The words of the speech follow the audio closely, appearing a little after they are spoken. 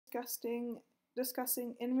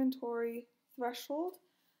discussing inventory threshold.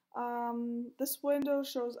 This window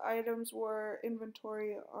shows items where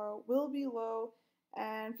inventory will be low,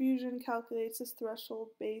 and Fusion calculates this threshold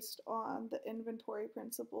based on the inventory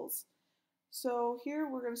principles. So here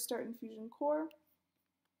we're going to start in Fusion Core,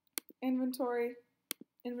 inventory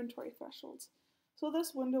thresholds. So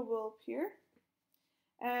this window will appear,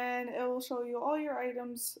 and it will show you all your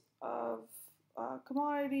items of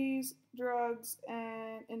commodities, drugs,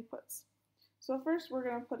 and inputs. So first we're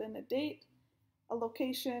going to put in a date, a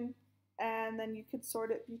location, and then you could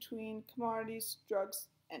sort it between commodities, drugs,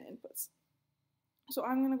 and inputs. So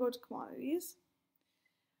I'm going to go to commodities.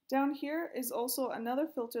 Down here is also another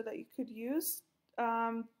filter that you could use.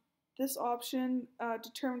 This option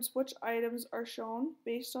determines which items are shown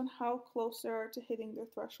based on how close they are to hitting their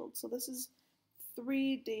threshold. So this is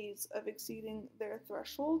 3 days of exceeding their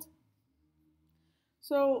threshold.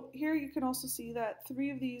 So here you can also see that 3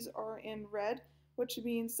 of these are in red, which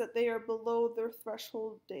means that they are below their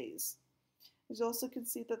threshold days. You also can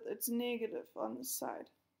see that it's negative on this side.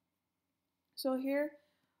 So here,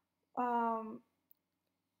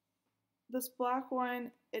 this black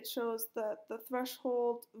one, it shows that the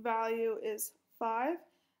threshold value is 5.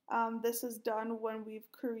 This is done when we've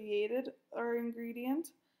created our ingredient.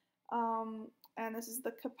 And this is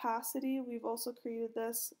the capacity. We've also created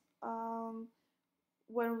this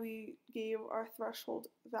when we gave our threshold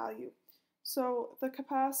value. So the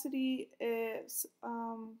capacity is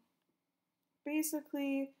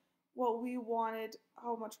basically what we wanted,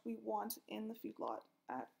 how much we want in the feedlot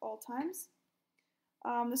at all times.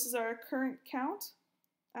 This is our current count.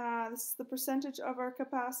 This is the percentage of our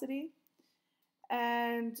capacity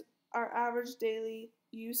and our average daily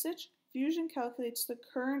usage. Fusion calculates the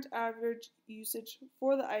current average usage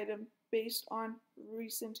for the item based on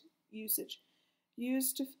recent usage.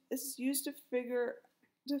 This is used to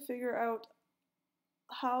figure out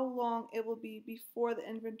how long it will be before the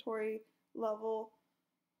inventory level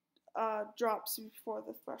drops before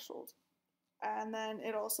the threshold. And then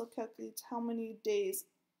it also calculates how many days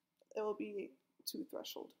it will be to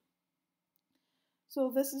threshold.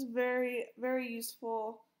 So this is very, very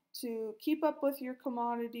useful to keep up with your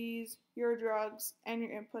commodities, your drugs, and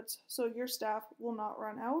your inputs so your staff will not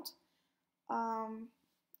run out.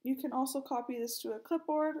 You can also copy this to a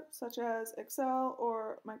clipboard such as Excel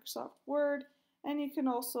or Microsoft Word, and you can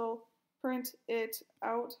also print it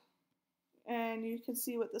out and you can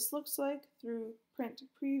see what this looks like through Print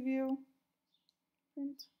Preview.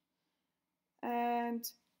 And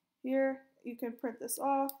here you can print this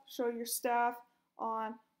off, show your staff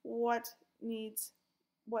on what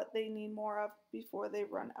they need more of before they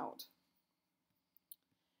run out.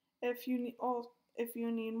 If you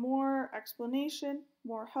need more explanation,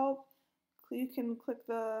 more help, you can click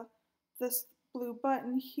this blue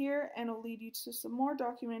button here and it'll lead you to some more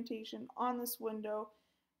documentation on this window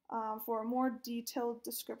for a more detailed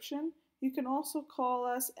description. You can also call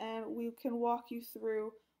us and we can walk you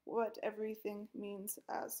through what everything means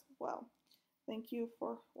as well. Thank you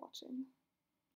for watching.